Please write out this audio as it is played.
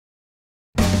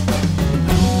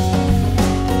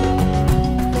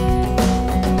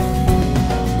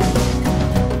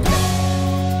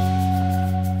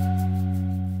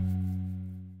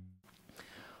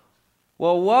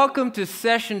Well, welcome to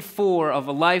session 4 of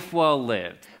A Life Well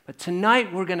Lived. But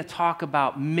tonight we're going to talk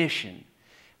about mission.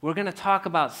 We're going to talk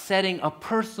about setting a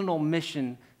personal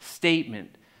mission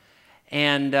statement.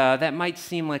 And that might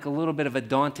seem like a little bit of a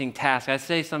daunting task. I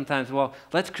say sometimes, well,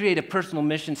 let's create a personal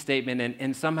mission statement,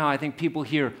 and somehow I think people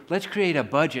hear, let's create a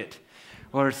budget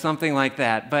or something like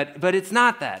that. But it's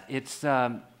not that.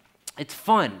 It's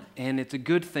fun, and it's a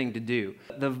good thing to do.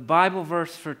 The Bible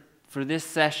verse for this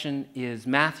session is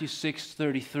Matthew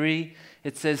 6:33.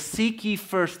 It says, "Seek ye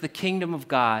first the kingdom of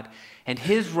God and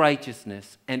his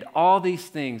righteousness, and all these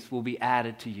things will be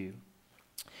added to you."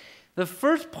 The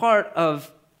first part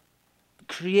of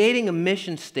creating a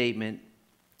mission statement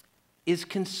is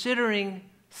considering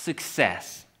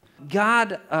success.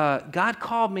 God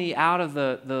called me out of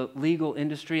the legal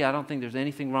industry. I don't think there's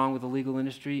anything wrong with the legal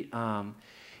industry.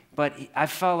 But I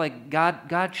felt like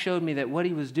God showed me that what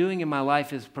he was doing in my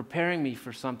life is preparing me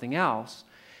for something else.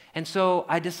 And so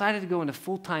I decided to go into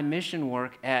full-time mission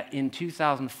work in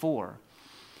 2004.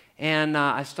 And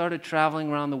I started traveling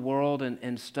around the world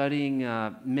and studying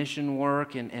mission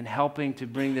work and helping to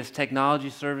bring this technology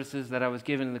services that I was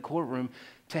given in the courtroom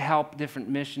to help different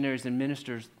missionaries and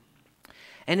ministers.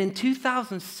 And in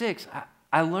 2006,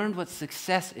 I learned what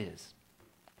success is,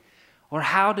 or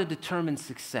how to determine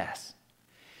success.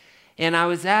 And I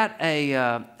was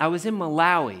in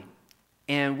Malawi,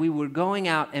 and we were going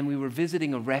out and we were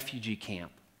visiting a refugee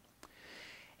camp.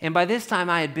 And by this time,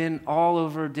 I had been all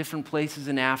over different places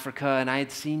in Africa, and I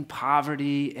had seen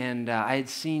poverty, and I had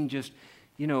seen just,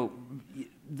 the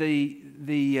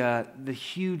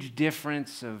huge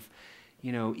difference of,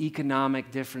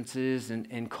 economic differences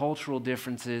and cultural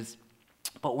differences.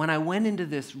 But when I went into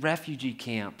this refugee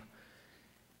camp,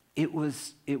 it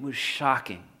was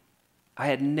shocking. I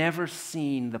had never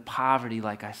seen the poverty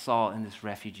like I saw in this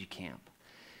refugee camp.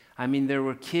 I mean, there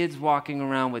were kids walking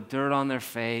around with dirt on their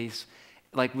face,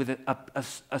 like with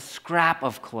a scrap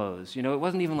of clothes. It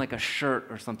wasn't even like a shirt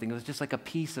or something. It was just like a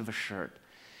piece of a shirt.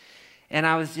 And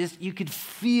you could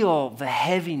feel the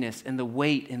heaviness and the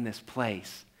weight in this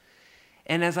place.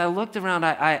 And as I looked around,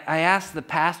 I asked the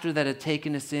pastor that had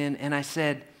taken us in, and I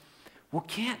said, well,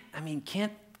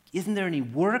 isn't there any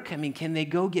work? Can they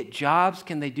go get jobs?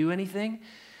 Can they do anything?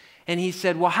 And he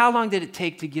said, well, how long did it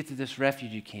take to get to this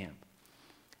refugee camp?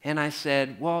 And I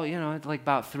said, well, it's like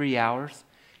about 3 hours.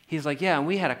 He's like, yeah, and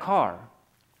we had a car.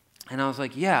 And I was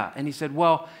like, yeah. And he said,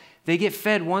 well, they get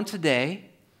fed once a day.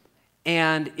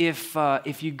 And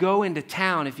if you go into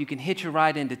town, if you can hitch a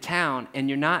ride into town and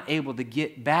you're not able to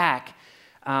get back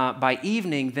by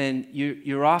evening, then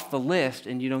you're off the list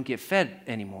and you don't get fed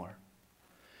anymore.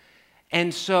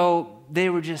 And so they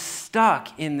were just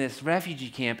stuck in this refugee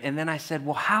camp. And then I said,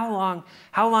 well, how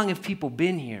long have people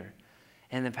been here?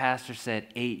 And the pastor said,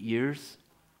 8 years.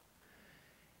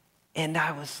 And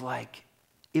I was like,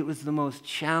 it was the most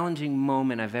challenging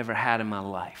moment I've ever had in my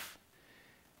life,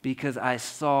 because I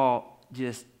saw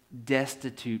just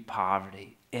destitute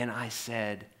poverty. And I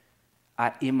said,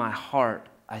 in my heart,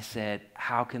 I said,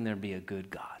 how can there be a good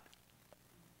God?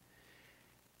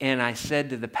 And I said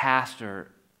to the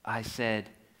pastor, I said,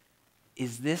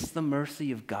 is this the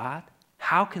mercy of God?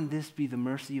 How can this be the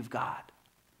mercy of God?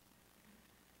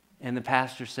 And the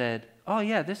pastor said, oh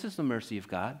yeah, this is the mercy of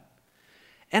God.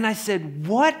 And I said,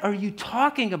 what are you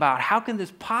talking about? How can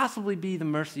this possibly be the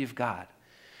mercy of God?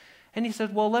 And he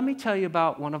said, well, let me tell you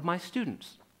about one of my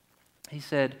students. He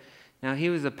said, now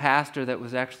he was a pastor that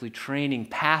was actually training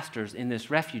pastors in this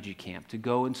refugee camp to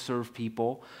go and serve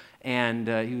people, and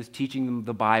he was teaching them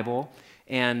the Bible.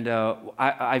 And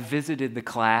I visited the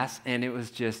class, and it was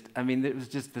just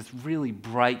this really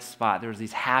bright spot. There was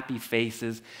these happy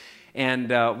faces. And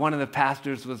one of the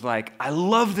pastors was like, I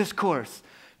love this course,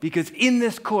 because in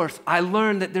this course, I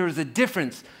learned that there is a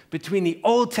difference between the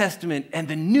Old Testament and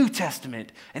the New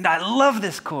Testament. And I love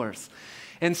this course.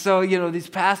 And so, these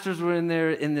pastors were in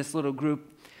there in this little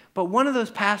group. But one of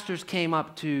those pastors came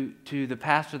up to the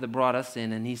pastor that brought us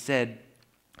in, and he said,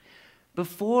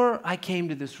 before I came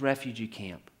to this refugee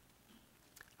camp,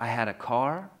 I had a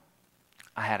car,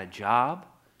 I had a job,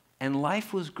 and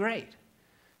life was great.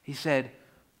 He said,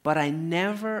 but I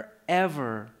never,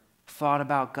 ever thought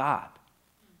about God.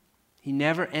 He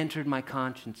never entered my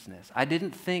consciousness. I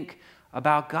didn't think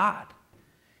about God.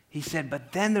 He said,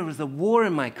 but then there was a war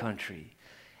in my country,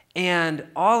 and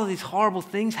all of these horrible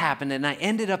things happened, and I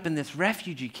ended up in this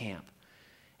refugee camp.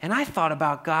 And I thought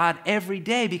about God every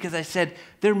day, because I said,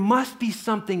 there must be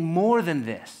something more than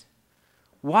this.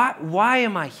 Why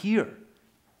am I here?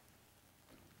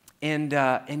 And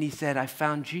he said, I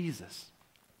found Jesus.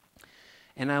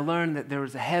 And I learned that there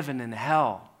was a heaven and a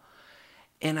hell.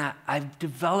 And I've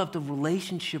developed a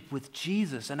relationship with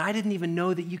Jesus, and I didn't even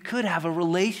know that you could have a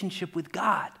relationship with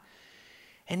God.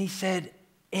 And he said,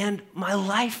 and my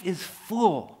life is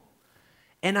full.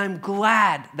 And I'm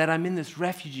glad that I'm in this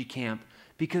refugee camp,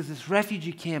 because this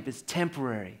refugee camp is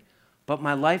temporary, but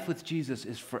my life with Jesus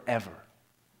is forever.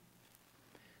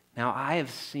 Now, I have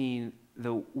seen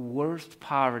the worst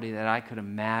poverty that I could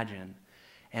imagine,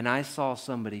 and I saw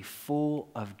somebody full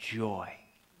of joy.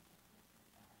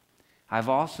 I've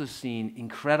also seen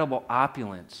incredible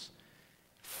opulence,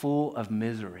 full of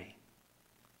misery.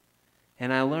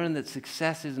 And I learned that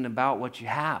success isn't about what you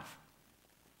have.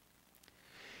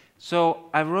 So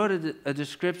I wrote a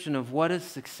description of what is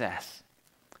success.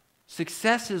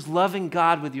 Success is loving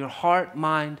God with your heart,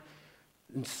 mind,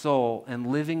 and soul, and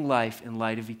living life in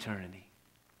light of eternity.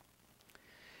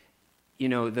 You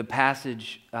know, the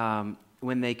passage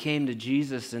when they came to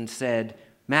Jesus and said,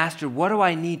 Master, what do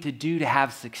I need to do to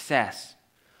have success?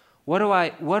 What do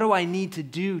I need to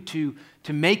do to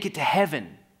make it to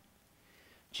heaven?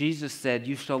 Jesus said,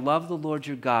 you shall love the Lord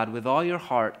your God with all your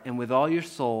heart and with all your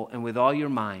soul and with all your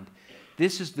mind.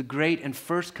 This is the great and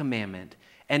first commandment.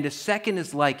 And a second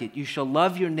is like it. You shall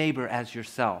love your neighbor as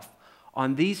yourself.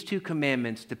 On these two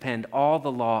commandments depend all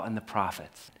the law and the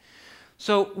prophets.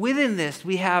 So within this,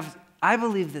 we have, I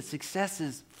believe that success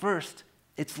is first,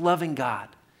 it's loving God.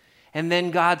 And then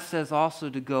God says also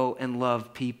to go and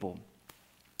love people.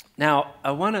 Now,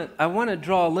 I want to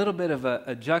draw a little bit of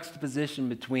a juxtaposition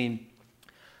between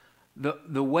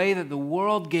the way that the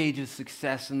world gauges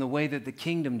success and the way that the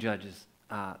kingdom judges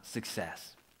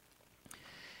success.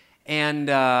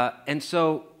 And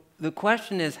so the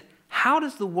question is, how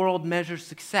does the world measure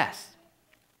success?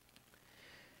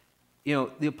 You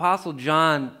know, the Apostle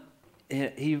John,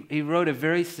 he wrote a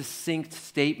very succinct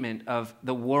statement of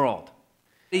the world.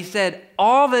 He said,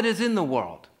 all that is in the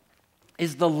world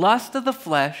is the lust of the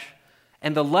flesh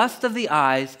and the lust of the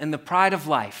eyes and the pride of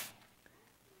life.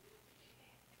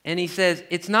 And he says,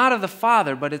 it's not of the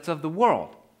Father, but it's of the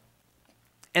world.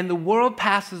 And the world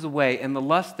passes away and the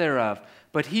lust thereof,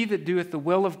 but he that doeth the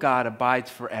will of God abides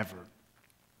forever.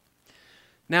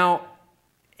 Now,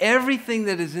 everything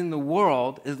that is in the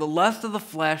world is the lust of the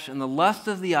flesh and the lust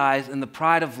of the eyes and the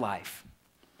pride of life.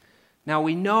 Now,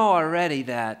 we know already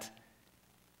that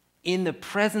in the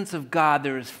presence of God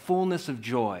there is fullness of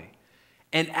joy,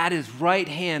 and at his right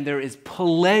hand there is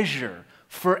pleasure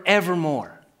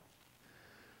forevermore.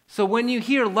 So when you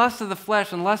hear lust of the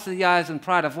flesh and lust of the eyes and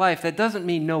pride of life, that doesn't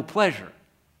mean no pleasure.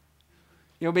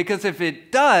 You know, because if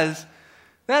it does,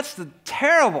 that's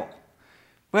terrible.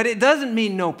 But it doesn't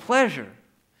mean no pleasure.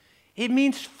 It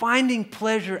means finding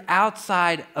pleasure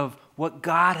outside of what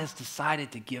God has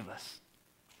decided to give us.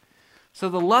 So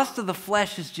the lust of the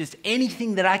flesh is just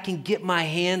anything that I can get my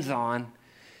hands on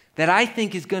that I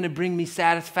think is going to bring me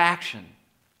satisfaction.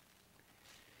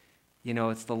 You know,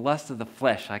 it's the lust of the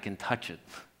flesh. I can touch it.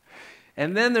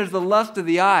 And then there's the lust of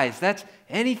the eyes. That's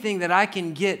anything that I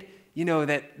can get, you know,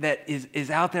 that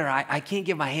is out there. I can't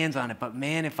get my hands on it, but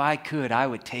man, if I could, I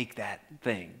would take that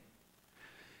thing.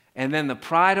 And then the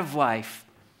pride of life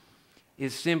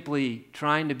is simply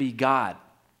trying to be God.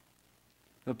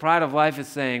 The pride of life is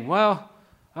saying, well,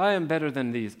 I am better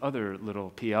than these other little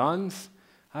peons.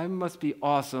 I must be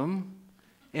awesome,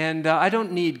 and I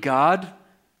don't need God.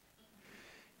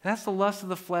 That's the lust of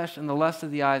the flesh and the lust of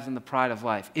the eyes and the pride of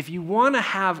life. If you want to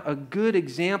have a good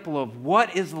example of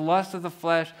what is the lust of the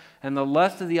flesh and the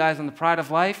lust of the eyes and the pride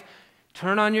of life,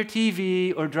 turn on your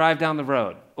TV or drive down the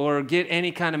road or get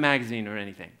any kind of magazine or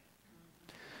anything.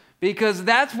 Because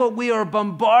that's what we are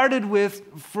bombarded with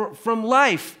from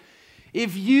life.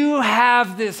 If you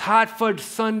have this hot fudge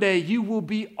sundae, you will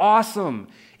be awesome.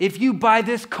 If you buy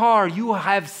this car, you will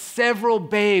have several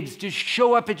babes just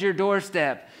show up at your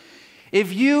doorstep.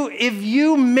 If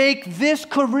you make this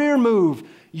career move,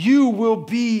 you will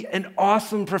be an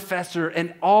awesome professor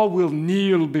and all will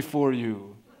kneel before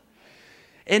you.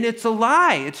 And it's a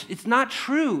lie. It's not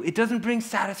true. It doesn't bring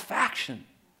satisfaction.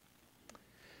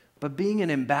 But being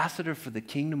an ambassador for the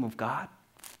kingdom of God,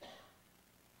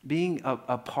 being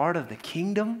a part of the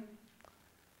kingdom,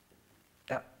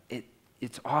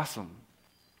 it's awesome.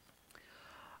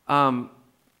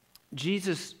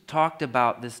 Jesus talked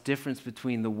about this difference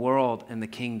between the world and the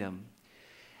kingdom.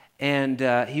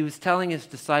 And he was telling his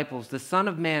disciples, the Son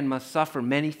of Man must suffer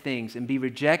many things and be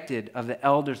rejected of the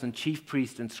elders and chief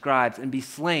priests and scribes and be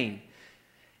slain.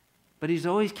 But he's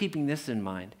always keeping this in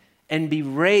mind, and be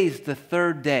raised the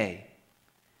third day.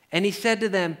 And he said to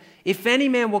them, if any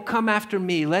man will come after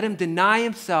me, let him deny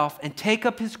himself and take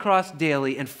up his cross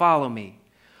daily and follow me.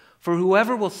 For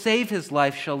whoever will save his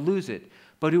life shall lose it.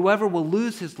 But whoever will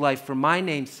lose his life for my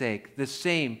name's sake, the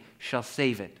same shall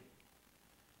save it.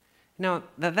 Now,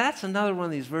 that's another one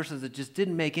of these verses that just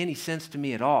didn't make any sense to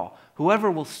me at all.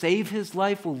 Whoever will save his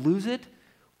life will lose it?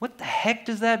 What the heck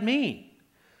does that mean?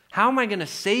 How am I going to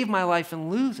save my life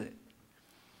and lose it?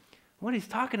 What he's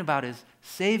talking about is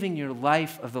saving your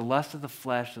life of the lust of the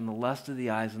flesh and the lust of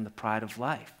the eyes and the pride of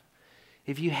life.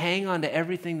 If you hang on to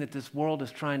everything that this world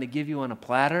is trying to give you on a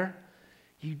platter,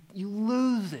 you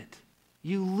lose it.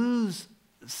 You lose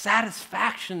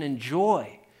satisfaction and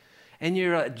joy, and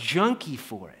you're a junkie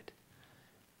for it.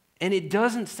 And it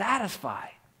doesn't satisfy.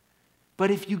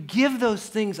 But if you give those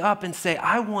things up and say,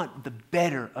 I want the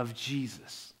better of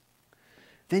Jesus,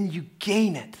 then you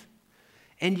gain it.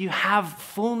 And you have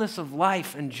fullness of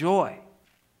life and joy.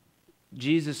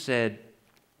 Jesus said,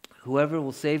 whoever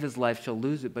will save his life shall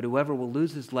lose it, but whoever will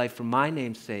lose his life for my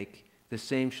name's sake, the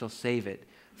same shall save it.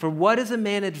 For what is a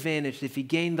man advantaged if he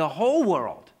gain the whole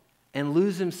world and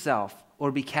lose himself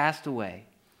or be cast away?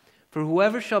 For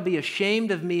whoever shall be ashamed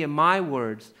of me and my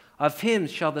words, of him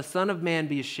shall the Son of Man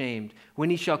be ashamed, when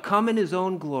he shall come in his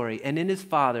own glory and in his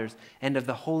Father's and of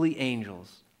the holy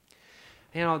angels.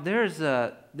 You know, there is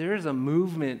a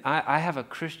movement. I have a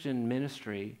Christian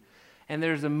ministry, and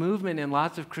there's a movement in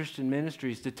lots of Christian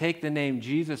ministries to take the name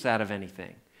Jesus out of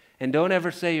anything. And don't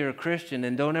ever say you're a Christian,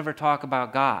 and don't ever talk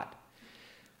about God.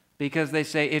 Because they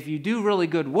say if you do really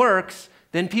good works,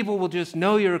 then people will just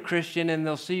know you're a Christian, and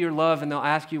they'll see your love, and they'll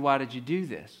ask you, why did you do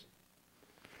this?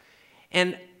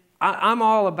 And I'm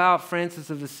all about Francis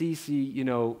of Assisi,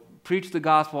 preach the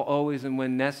gospel always, and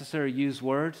when necessary, use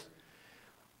words.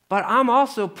 But I'm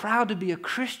also proud to be a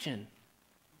Christian.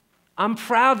 I'm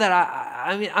proud that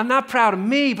I'm not proud of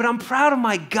me, but I'm proud of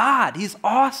my God. He's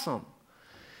awesome.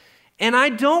 And I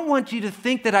don't want you to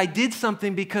think that I did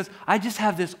something because I just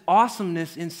have this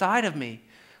awesomeness inside of me.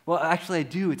 Well, actually I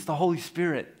do. It's the Holy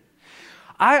Spirit.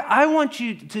 I want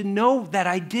you to know that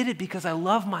I did it because I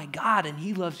love my God and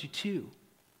He loves you too.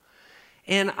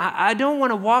 And I don't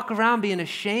want to walk around being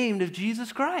ashamed of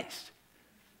Jesus Christ.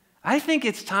 I think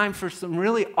it's time for some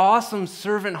really awesome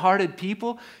servant-hearted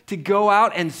people to go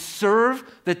out and serve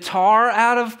the tar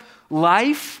out of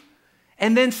life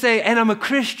and then say, and I'm a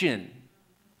Christian.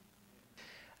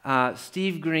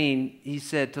 Steve Green, he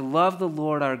said, to love the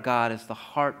Lord our God is the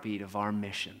heartbeat of our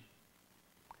mission.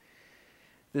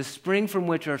 The spring from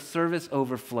which our service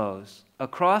overflows.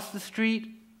 Across the street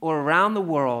or around the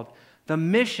world, the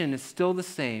mission is still the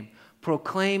same.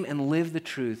 Proclaim and live the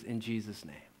truth in Jesus'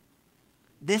 name.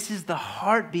 This is the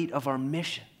heartbeat of our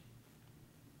mission.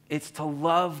 It's to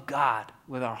love God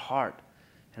with our heart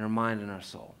and our mind and our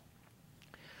soul.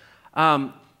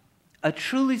 A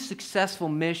truly successful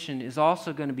mission is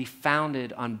also going to be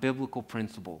founded on biblical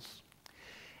principles.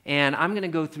 And I'm going to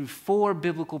go through 4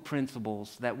 biblical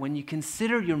principles that when you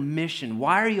consider your mission,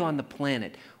 why are you on the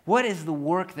planet? What is the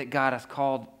work that God has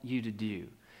called you to do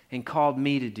and called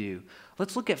me to do?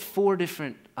 Let's look at 4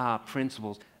 different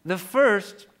principles. The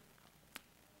first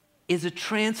is a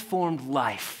transformed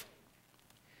life.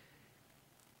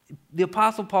 The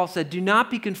Apostle Paul said, do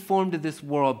not be conformed to this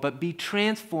world, but be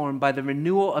transformed by the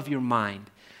renewal of your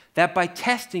mind, that by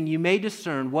testing you may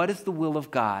discern what is the will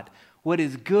of God, what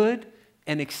is good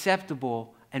and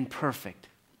acceptable and perfect.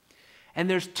 And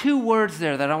there's 2 words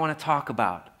there that I want to talk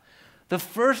about. The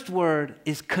first word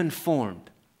is conformed,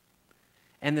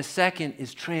 and the second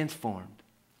is transformed.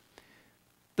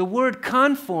 The word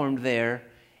conformed there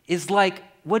is like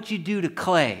what you do to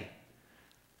clay.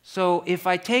 So if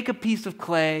I take a piece of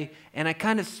clay and I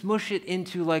kind of smush it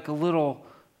into like a little,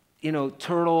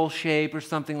 turtle shape or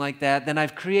something like that, then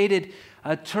I've created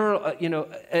a turtle,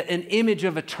 an image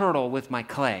of a turtle with my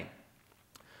clay.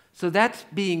 So that's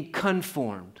being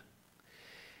conformed.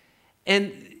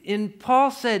 And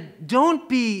Paul said, don't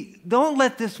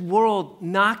let this world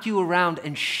knock you around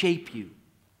and shape you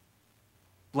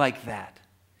like that.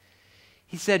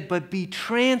 He said, but be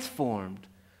transformed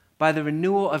by the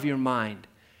renewal of your mind.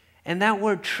 And that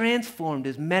word transformed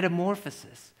is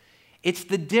metamorphosis. It's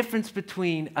the difference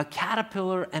between a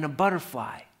caterpillar and a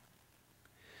butterfly.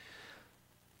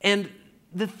 And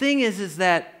the thing is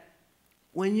that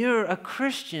when you're a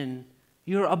Christian,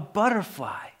 you're a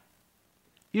butterfly.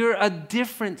 You're a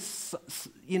different substance,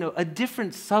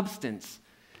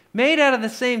 made out of the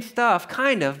same stuff,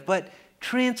 kind of, but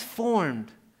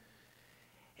transformed.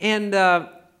 And,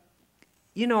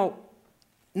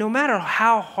 no matter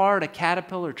how hard a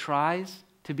caterpillar tries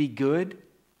to be good,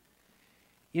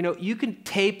 you can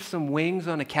tape some wings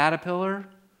on a caterpillar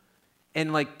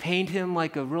and like paint him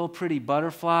like a real pretty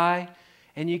butterfly,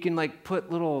 and you can like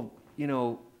put little,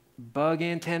 bug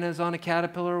antennas on a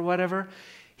caterpillar or whatever.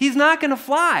 He's not going to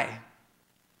fly.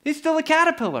 He's still a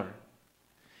caterpillar.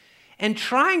 And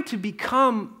trying to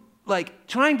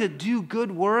do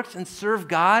good works and serve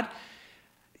God,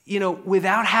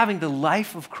 without having the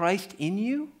life of Christ in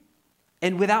you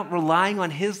and without relying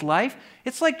on his life,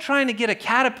 it's like trying to get a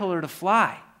caterpillar to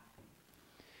fly.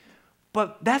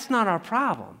 But that's not our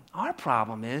problem. Our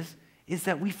problem is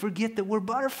that we forget that we're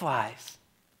butterflies.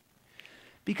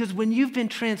 Because when you've been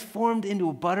transformed into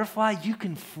a butterfly, you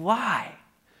can fly.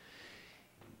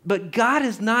 But God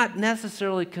is not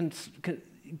necessarily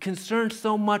concerned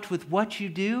so much with what you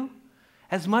do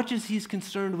as much as he's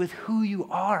concerned with who you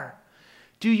are.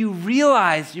 Do you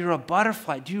realize you're a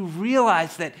butterfly? Do you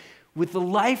realize that with the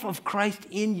life of Christ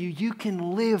in you, you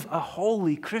can live a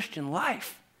holy Christian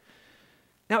life?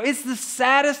 Now, it's the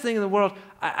saddest thing in the world.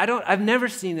 I've never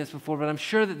seen this before, but I'm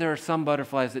sure that there are some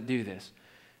butterflies that do this.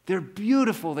 They're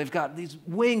beautiful. They've got these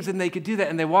wings, and they could do that,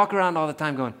 and they walk around all the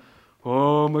time going,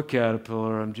 "Oh, I'm a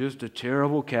caterpillar. I'm just a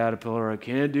terrible caterpillar. I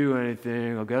can't do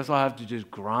anything. I guess I'll have to just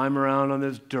grime around on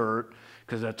this dirt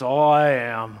because that's all I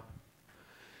am."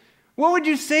 What would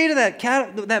you say to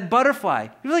that butterfly?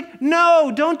 You're like,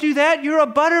 "No, don't do that. You're a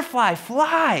butterfly.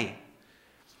 Fly."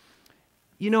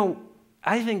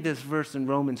 I think this verse in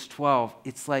Romans 12,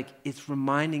 it's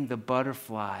reminding the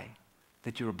butterfly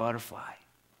that you're a butterfly.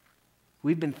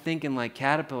 We've been thinking like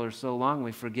caterpillars so long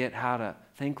we forget how to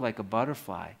think like a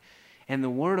butterfly. And the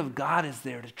Word of God is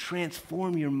there to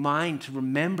transform your mind to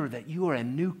remember that you are a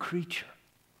new creature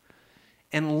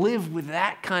and live with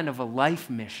that kind of a life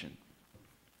mission.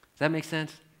 Does that make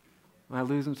sense? Am I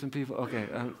losing some people? Okay,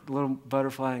 a little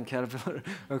butterfly and caterpillar.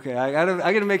 Okay, I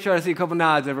gotta make sure I see a couple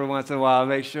nods every once in a while,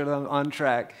 make sure that I'm on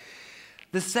track.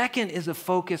 The second is a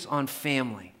focus on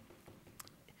family.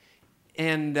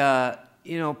 And,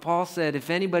 Paul said, if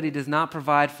anybody does not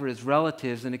provide for his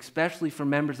relatives, and especially for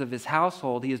members of his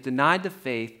household, he has denied the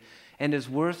faith and is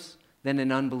worse than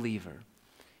an unbeliever.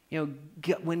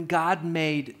 When God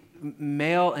made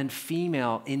male and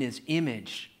female in his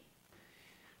image,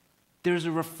 there's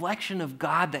a reflection of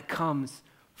God that comes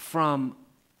from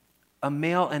a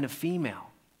male and a female.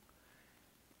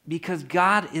 Because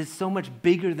God is so much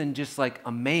bigger than just like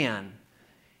a man.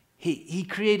 He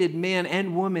created man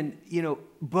and woman,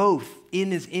 both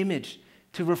in his image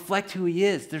to reflect who he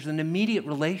is. There's an immediate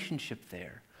relationship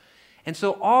there. And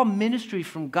so all ministry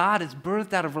from God is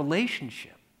birthed out of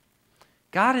relationship.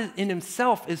 God in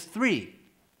himself is three.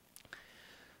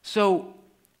 So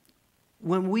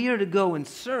when we are to go and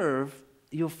serve,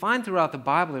 you'll find throughout the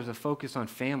Bible there's a focus on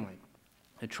family.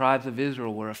 The tribes of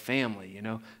Israel were a family,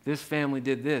 This family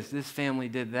did this family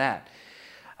did that.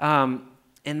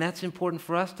 And that's important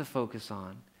for us to focus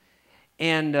on.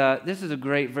 And this is a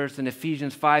great verse in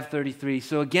Ephesians 5:33.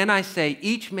 So again I say,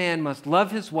 each man must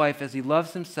love his wife as he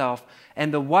loves himself,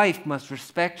 and the wife must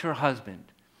respect her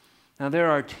husband. Now there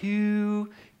are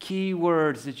two key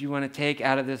words that you want to take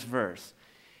out of this verse.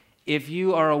 If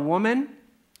you are a woman,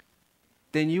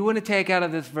 then you want to take out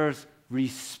of this verse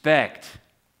respect.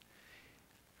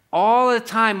 All the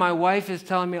time my wife is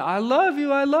telling me, I love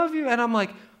you. And I'm like,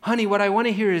 honey, what I want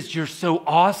to hear is you're so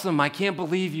awesome. I can't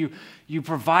believe you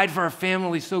provide for our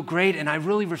family so great, and I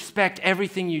really respect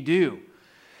everything you do.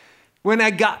 When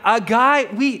a guy,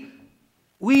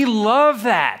 we love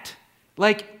that.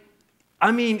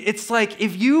 It's like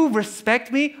if you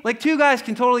respect me, like two guys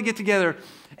can totally get together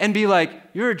and be like,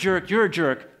 you're a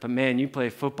jerk, but man, you play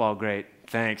football great,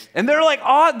 thanks. And they're like,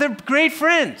 they're great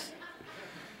friends.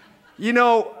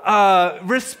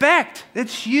 Respect,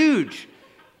 it's huge.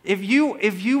 If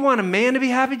you want a man to be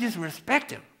happy, just respect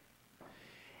him.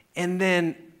 And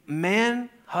then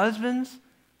husbands,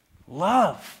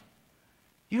 love.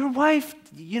 Your wife,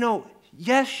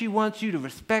 yes, she wants you to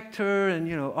respect her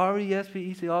and,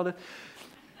 R-E-S-P-E-C, all that.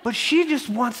 But she just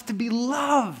wants to be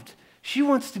loved. She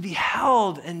wants to be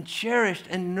held and cherished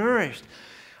and nourished.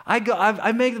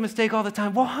 I make the mistake all the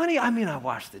time. Well, honey, I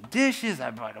washed the dishes, I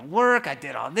brought to work, I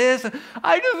did all this.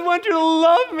 I just want you to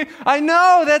love me. I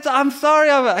know, I'm sorry,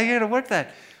 I got to work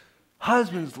that.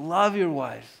 Husbands, love your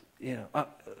wives.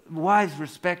 Wives,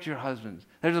 respect your husbands.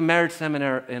 There's a marriage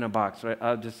seminar in a box, right?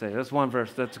 I'll just say, that's one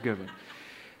verse, that's a good one.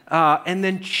 And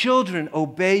then children,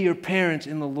 obey your parents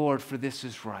in the Lord, for this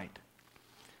is right.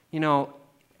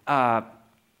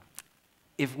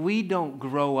 If we don't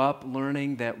grow up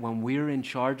learning that when we're in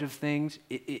charge of things,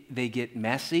 they get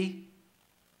messy,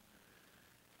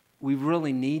 we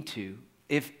really need to.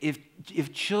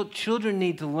 If children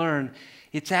need to learn,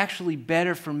 it's actually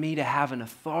better for me to have an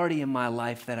authority in my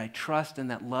life that I trust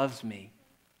and that loves me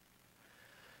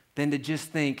than to just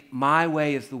think my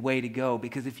way is the way to go.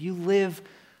 Because if you live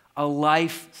a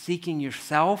life seeking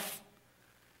yourself,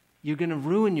 you're going to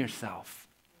ruin yourself.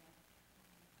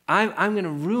 I'm going to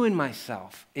ruin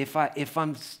myself if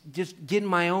I'm just getting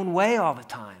my own way all the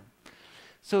time.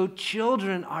 So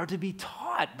children are to be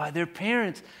taught by their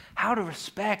parents how to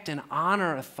respect and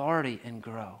honor authority and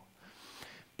grow.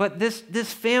 But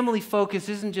this family focus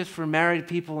isn't just for married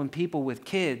people and people with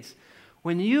kids.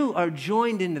 When you are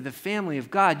joined into the family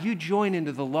of God, you join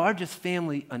into the largest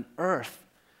family on earth.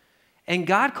 And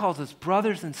God calls us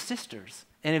brothers and sisters.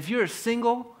 And if you're a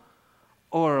single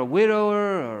or a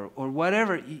widower or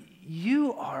whatever,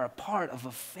 you are a part of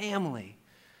a family.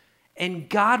 And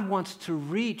God wants to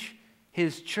reach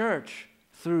his church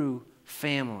through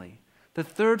family. The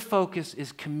third focus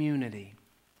is community.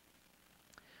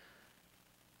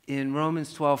 In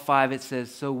Romans 12:5 it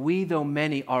says, "So we, though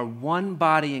many, are one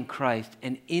body in Christ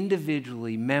and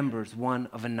individually members one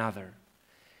of another."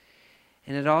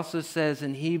 And it also says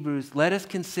in Hebrews, "Let us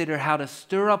consider how to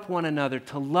stir up one another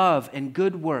to love and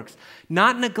good works,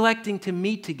 not neglecting to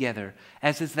meet together,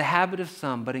 as is the habit of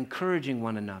some, but encouraging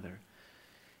one another."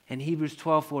 And Hebrews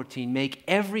 12:14, "Make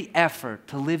every effort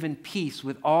to live in peace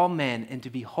with all men and to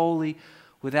be holy.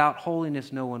 Without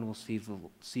holiness, no one will see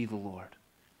the Lord."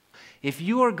 If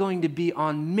you are going to be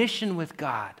on mission with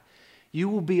God, you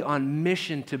will be on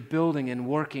mission to building and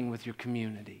working with your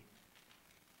community.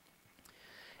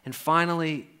 And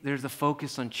finally, there's a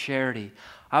focus on charity.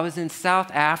 I was in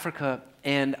South Africa,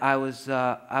 and I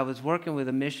was working with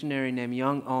a missionary named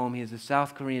Young Ohm. He is a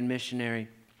South Korean missionary.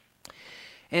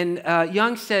 And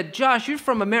Young said, "Josh, you're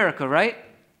from America, right?"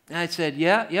 And I said,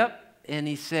 "Yeah, yep." And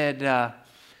he said,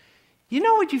 "You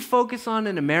know what you focus on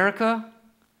in America?"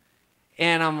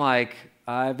 And I'm like,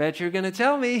 "I bet you're going to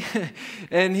tell me."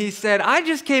 And he said, "I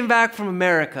just came back from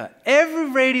America. Every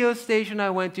radio station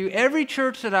I went to, every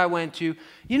church that I went to,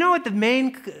 you know what the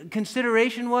main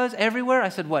consideration was everywhere?" I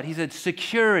said, "What?" He said,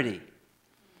 "Security."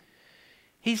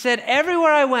 He said,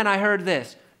 "Everywhere I went, I heard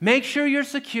this. Make sure you're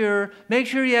secure, make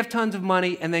sure you have tons of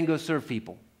money, and then go serve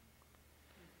people."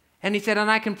 And he said,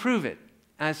 "And I can prove it."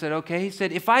 And I said, "Okay." He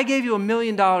said, "If I gave you $1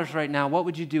 million right now, what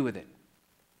would you do with it?"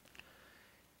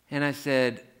 And I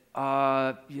said,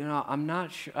 I'm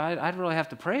not sure. I'd really have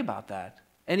to pray about that."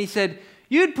 And he said,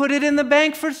 "You'd put it in the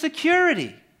bank for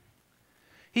security."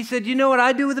 He said, "You know what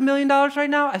I'd do with $1 million right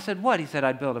now?" I said, "What?" He said,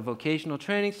 "I'd build a vocational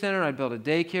training center, I'd build a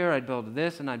daycare, I'd build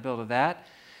this, and I'd build that."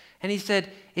 And he said,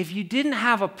 "If you didn't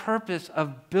have a purpose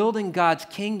of building God's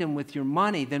kingdom with your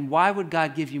money, then why would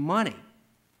God give you money?"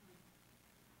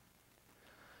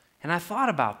 And I thought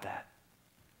about that.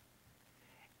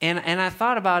 And I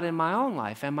thought about it in my own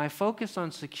life. Am I focused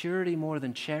on security more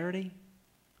than charity?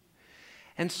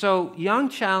 And so Young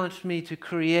challenged me to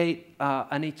create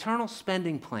an eternal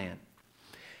spending plan.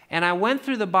 And I went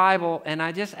through the Bible and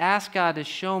I just asked God to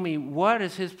show me what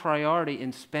is his priority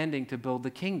in spending to build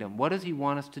the kingdom. What does he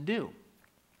want us to do?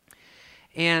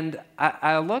 And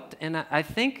I looked and I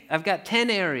think I've got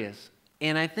 10 areas.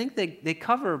 And I think they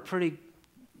cover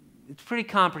it's pretty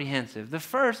comprehensive. The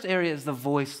first area is the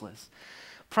voiceless.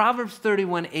 Proverbs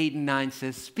 31:8-9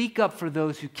 says, "Speak up for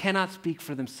those who cannot speak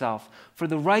for themselves, for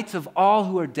the rights of all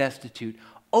who are destitute.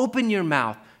 Open your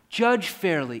mouth, judge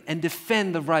fairly, and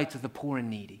defend the rights of the poor and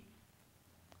needy."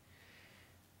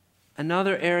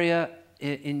 Another area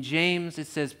in James, it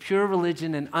says, "Pure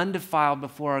religion and undefiled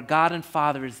before our God and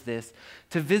Father is this,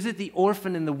 to visit the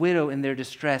orphan and the widow in their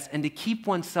distress, and to keep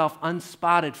oneself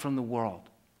unspotted from the world."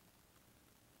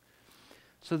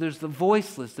 So there's the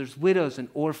voiceless, there's widows and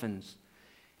orphans.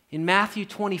 In Matthew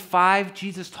 25,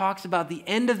 Jesus talks about the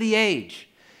end of the age.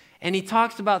 And he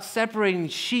talks about separating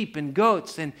sheep and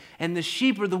goats. And the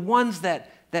sheep are the ones that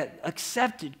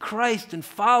accepted Christ and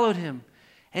followed him.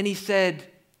 And he said,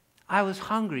 "I was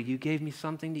hungry, you gave me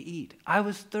something to eat. I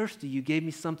was thirsty, you gave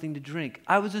me something to drink.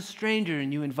 I was a stranger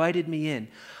and you invited me in.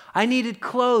 I needed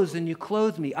clothes and you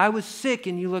clothed me. I was sick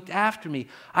and you looked after me.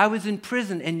 I was in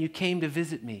prison and you came to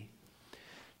visit me."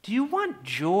 Do you want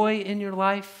joy in your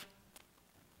life?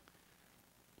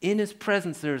 In his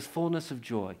presence, there is fullness of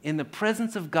joy. In the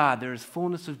presence of God, there is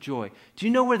fullness of joy. Do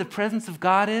you know where the presence of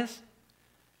God is?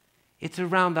 It's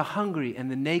around the hungry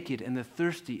and the naked and the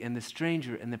thirsty and the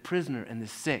stranger and the prisoner and the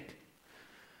sick.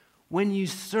 When you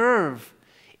serve,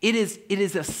 it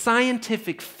is a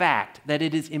scientific fact that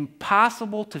it is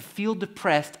impossible to feel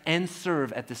depressed and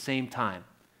serve at the same time.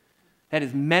 That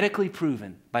is medically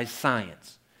proven by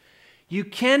science. You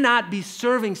cannot be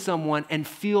serving someone and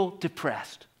feel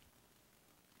depressed.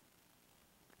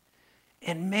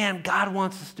 And man, God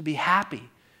wants us to be happy.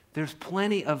 There's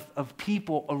plenty of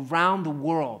people around the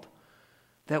world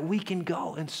that we can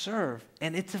go and serve,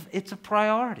 and it's a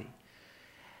priority.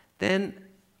 Then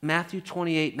Matthew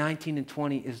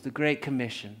 28:19-20 is the Great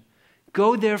Commission.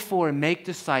 Go therefore and make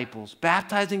disciples,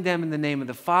 baptizing them in the name of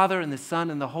the Father and the Son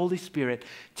and the Holy Spirit,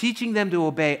 teaching them to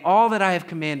obey all that I have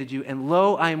commanded you, and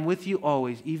lo, I am with you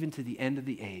always, even to the end of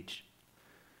the age.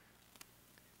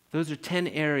 Those are 10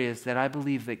 areas that I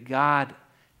believe that God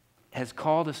has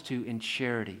called us to in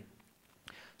charity.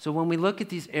 So when we look at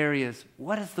these areas,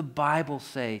 what does the Bible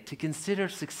say to consider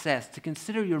success, to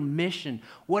consider your mission?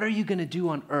 What are you going to do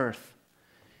on earth?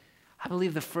 I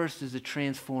believe the first is a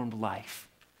transformed life.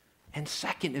 And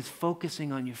second is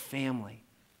focusing on your family.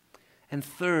 And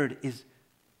third is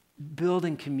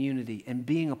building community and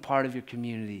being a part of your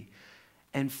community.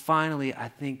 And finally,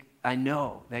 I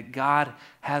know that God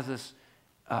has us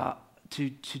to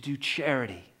do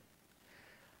charity.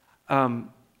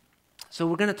 So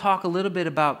we're going to talk a little bit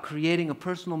about creating a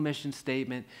personal mission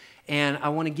statement, and I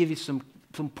want to give you some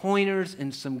pointers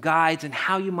and some guides and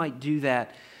how you might do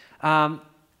that.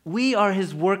 We are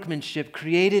his workmanship,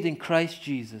 created in Christ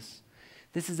Jesus.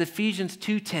 This is Ephesians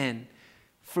 2:10,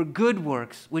 for good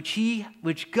works,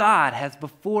 which God has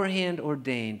beforehand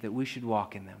ordained that we should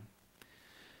walk in them.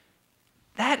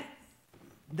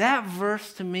 That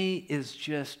verse to me is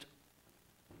just,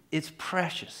 it's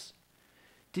precious.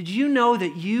 Did you know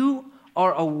that you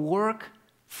are a work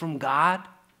from God?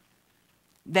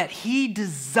 That he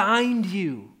designed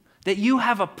you, that you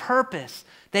have a purpose,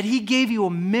 that he gave you a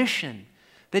mission,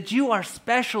 that you are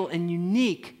special and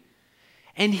unique,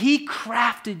 and he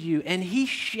crafted you and he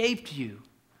shaped you.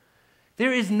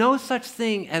 There is no such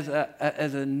thing as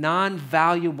a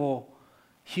non-valuable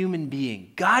human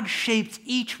being. God shaped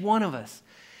each one of us.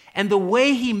 And the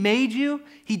way he made you,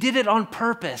 he did it on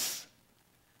purpose.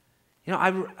 You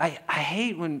know, I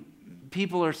hate when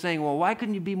people are saying, well, why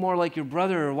couldn't you be more like your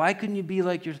brother? Or why couldn't you be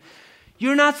like your...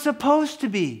 You're not supposed to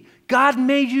be. God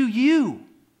made you you.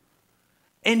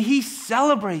 And he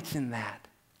celebrates in that.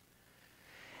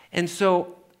 And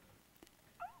so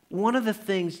one of the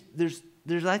things,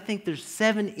 I think there's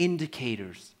 7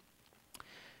 indicators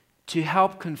to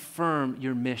help confirm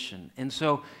your mission. And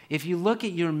so if you look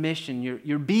at your mission,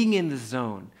 you're being in the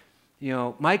zone. You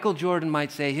know, Michael Jordan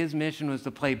might say his mission was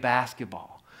to play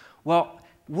basketball. Well,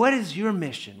 what is your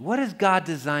mission? What has God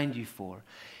designed you for?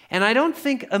 And I don't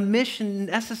think a mission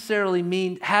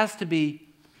necessarily has to be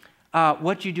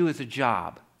what you do as a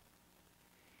job.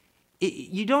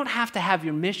 You don't have to have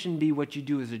your mission be what you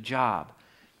do as a job.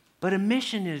 But a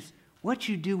mission is what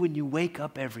you do when you wake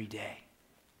up every day.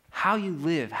 How you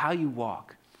live, how you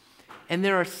walk. And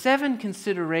there are 7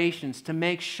 considerations to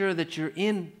make sure that you're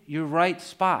in your right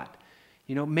spot.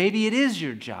 You know, maybe it is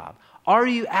your job. Are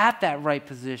you at that right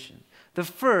position? The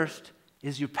first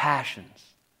is your passions.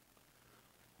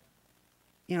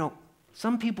 You know,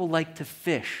 some people like to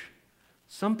fish.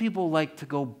 Some people like to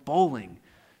go bowling.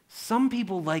 Some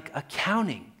people like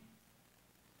accounting.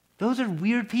 Those are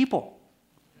weird people.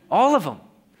 All of them.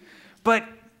 But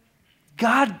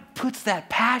God puts that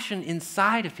passion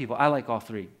inside of people. I like all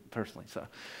 3 personally. So,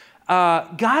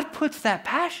 God puts that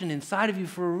passion inside of you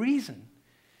for a reason.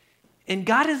 And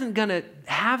God isn't going to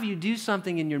have you do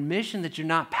something in your mission that you're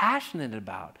not passionate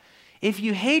about. If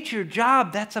you hate your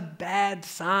job, that's a bad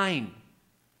sign.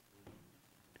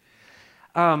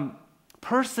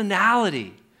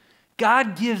 Personality.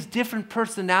 God gives different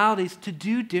personalities to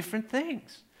do different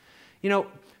things. You know,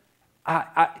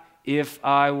 if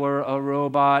I were a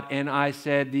robot and I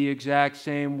said the exact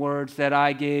same words that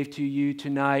I gave to you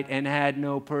tonight and had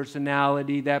no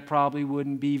personality, that probably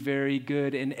wouldn't be very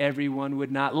good and everyone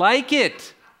would not like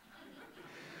it.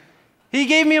 He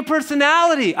gave me a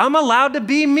personality. I'm allowed to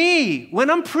be me when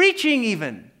I'm preaching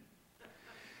even.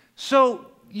 So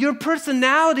your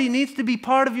personality needs to be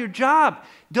part of your job.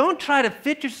 Don't try to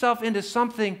fit yourself into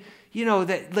something, you know,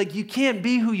 that like you can't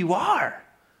be who you are.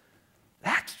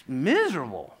 That's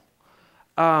miserable.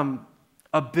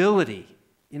 Ability.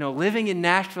 You know, living in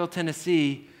Nashville,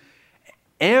 Tennessee,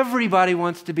 everybody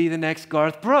wants to be the next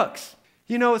Garth Brooks.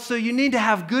 You know, so you need to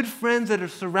have good friends that are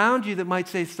surround you that might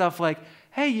say stuff like,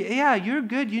 hey, yeah, you're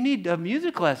good. You need a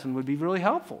music lesson would be really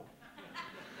helpful.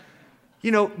 You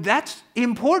know, that's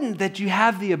important that you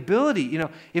have the ability. You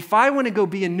know, if I want to go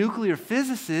be a nuclear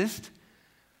physicist,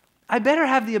 I better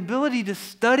have the ability to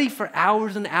study for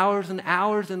hours and hours and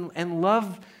hours and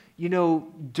love, you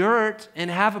know, dirt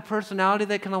and have a personality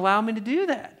that can allow me to do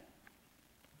that.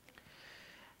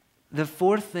 The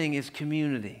 4th thing is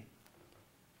community.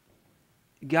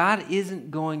 God isn't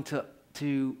going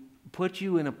to put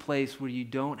you in a place where you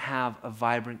don't have a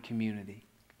vibrant community.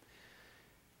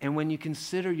 And when you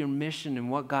consider your mission and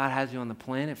what God has you on the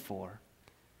planet for,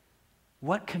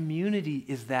 what community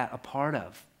is that a part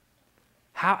of?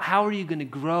 How are you going to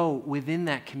grow within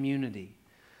that community?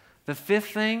 The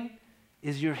 5th thing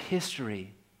is your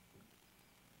history.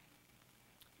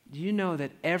 Do you know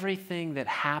that everything that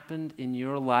happened in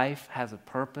your life has a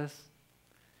purpose?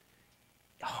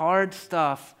 Hard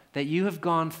stuff that you have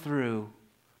gone through,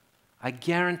 I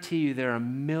guarantee you there are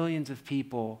millions of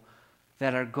people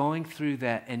that are going through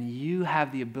that, and you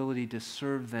have the ability to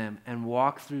serve them and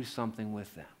walk through something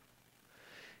with them.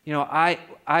 You know,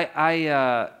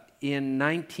 in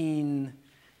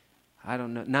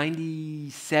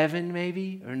 97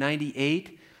 maybe, or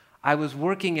 98, I was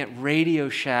working at Radio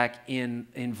Shack in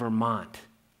Vermont,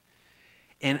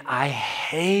 and I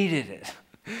hated it.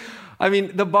 I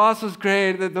mean, the boss was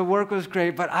great, the work was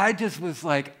great, but I just was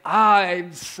like,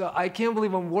 I can't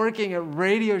believe I'm working at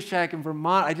Radio Shack in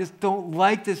Vermont. I just don't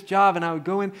like this job. And I would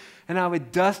go in and I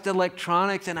would dust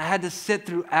electronics, and I had to sit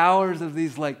through hours of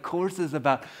these like courses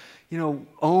about, you know,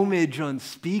 ohmage on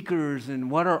speakers and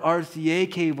what are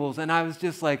RCA cables. And I was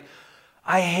just like,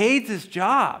 I hate this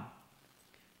job.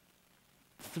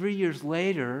 3 years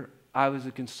later, I was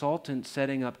a consultant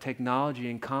setting up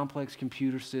technology and complex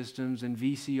computer systems and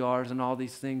VCRs and all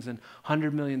these things and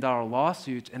 $100 million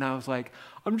lawsuits. And I was like,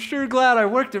 I'm sure glad I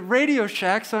worked at Radio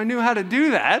Shack so I knew how to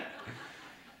do that.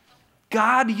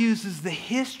 God uses the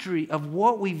history of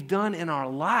what we've done in our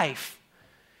life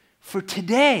for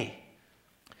today.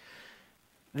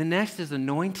 The next is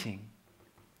anointing.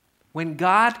 When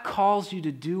God calls you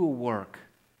to do a work,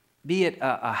 be it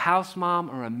a house mom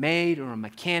or a maid or a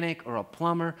mechanic or a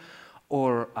plumber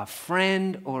or a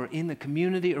friend or in the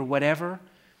community or whatever,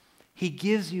 He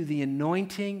gives you the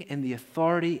anointing and the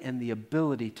authority and the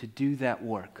ability to do that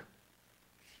work.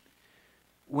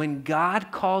 When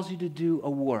God calls you to do a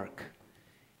work,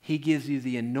 He gives you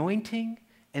the anointing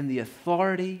and the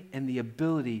authority and the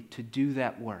ability to do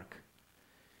that work.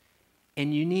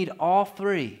 And you need all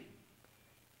three.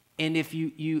 And if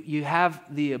you have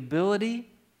the ability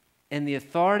and the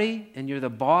authority, and you're the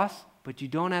boss, but you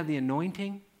don't have the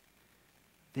anointing,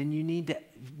 then you need to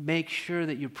make sure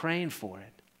that you're praying for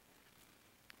it.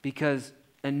 Because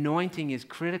anointing is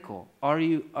critical.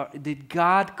 Did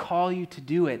God call you to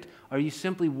do it? Are you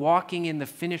simply walking in the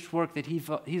finished work that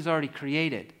He's already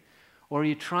created? Or are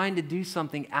you trying to do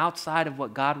something outside of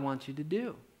what God wants you to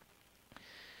do?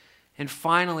 And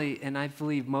finally, and I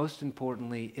believe most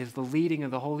importantly, is the leading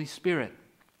of the Holy Spirit.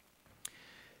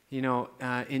 You know,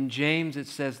 in James it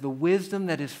says, the wisdom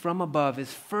that is from above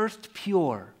is first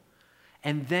pure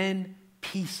and then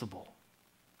peaceable.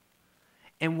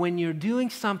 And when you're doing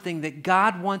something that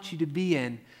God wants you to be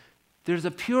in, there's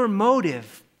a pure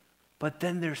motive, but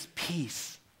then there's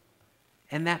peace.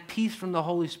 And that peace from the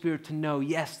Holy Spirit to know,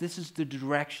 yes, this is the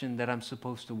direction that I'm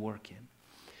supposed to work in.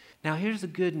 Now here's the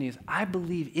good news. I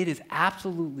believe it is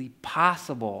absolutely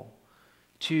possible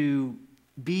to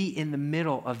be in the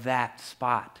middle of that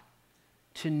spot,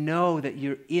 to know that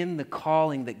you're in the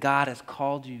calling that God has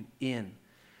called you in.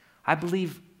 I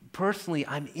believe personally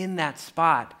I'm in that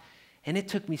spot, and it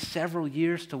took me several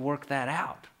years to work that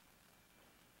out.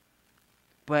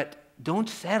 But don't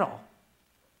settle.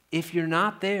 If you're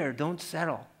not there, don't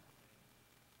settle.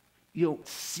 You'll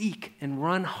seek and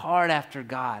run hard after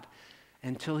God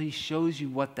until He shows you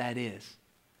what that is.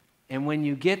 And when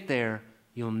you get there,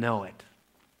 you'll know it.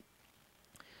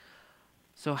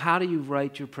 So how do you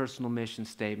write your personal mission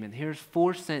statement? Here's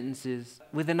 4 sentences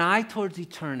with an eye towards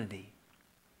eternity.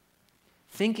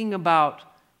 Thinking about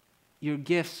your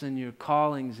gifts and your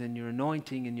callings and your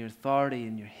anointing and your authority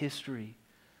and your history.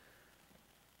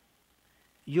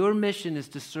 Your mission is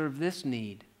to serve this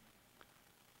need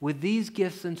with these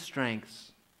gifts and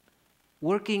strengths,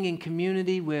 working in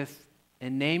community with,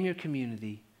 and name your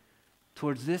community,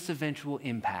 towards this eventual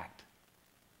impact.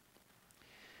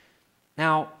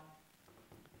 Now,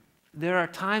 there are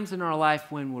times in our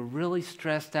life when we're really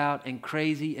stressed out and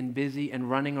crazy and busy and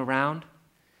running around.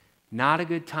 Not a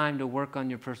good time to work on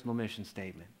your personal mission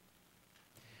statement.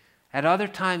 At other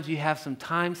times, you have some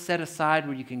time set aside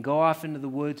where you can go off into the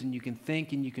woods and you can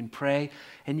think and you can pray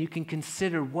and you can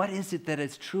consider, what is it that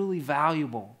is truly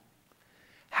valuable?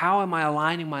 How am I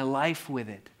aligning my life with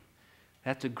it?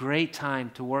 That's a great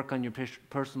time to work on your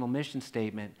personal mission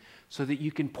statement so that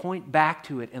you can point back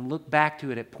to it and look back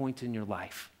to it at points in your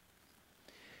life.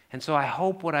 And so I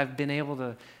hope what I've been able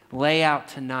to lay out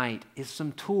tonight is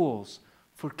some tools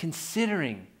for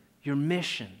considering your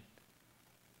mission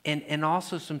and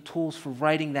also some tools for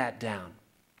writing that down.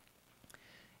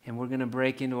 And we're going to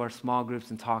break into our small groups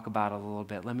and talk about it a little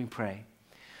bit. Let me pray.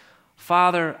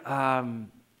 Father,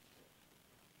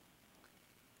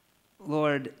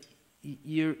 Lord,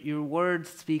 your word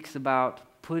speaks about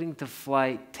putting to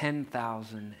flight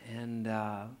 10,000. And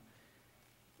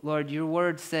Lord, your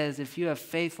word says if you have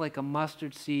faith like a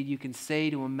mustard seed, you can say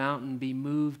to a mountain, be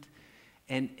moved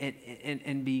and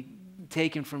be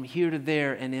taken from here to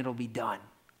there, and it'll be done.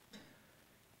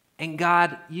 And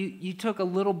God, you took a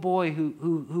little boy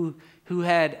who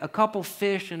had a couple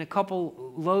fish and a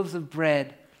couple loaves of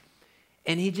bread,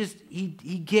 and he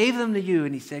gave them to you,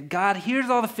 and he said, God, here's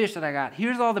all the fish that I got.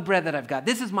 Here's all the bread that I've got.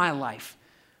 This is my life.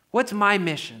 What's my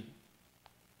mission?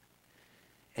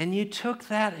 And you took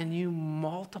that and you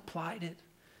multiplied it,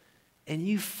 and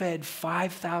you fed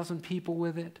 5,000 people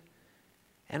with it.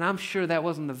 And I'm sure that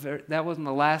wasn't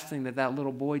the last thing that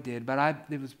little boy did, but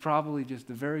it was probably just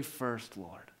the very first,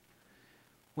 Lord.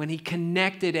 When he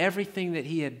connected everything that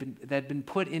had been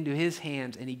put into his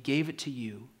hands and he gave it to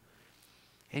you.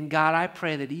 And God, I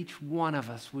pray that each one of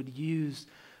us would use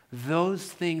those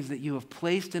things that you have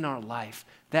placed in our life,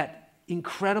 that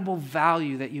incredible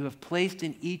value that you have placed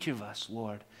in each of us,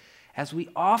 Lord, as we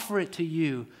offer it to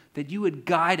you, that you would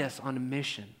guide us on a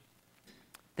mission,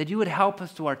 that you would help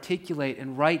us to articulate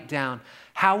and write down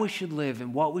how we should live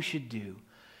and what we should do,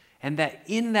 and that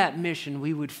in that mission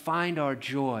we would find our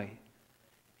joy,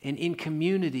 and in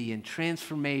community and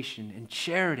transformation and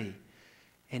charity,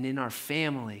 and in our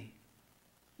family,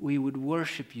 we would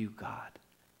worship you, God.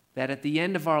 That at the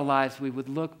end of our lives, we would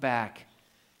look back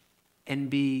and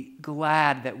be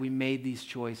glad that we made these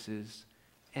choices,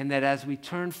 and that as we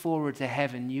turn forward to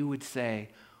heaven, you would say,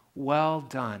 well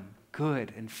done,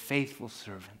 good and faithful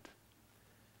servant.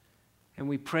 And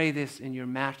we pray this in your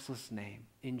matchless name,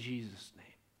 in Jesus'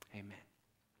 name, amen.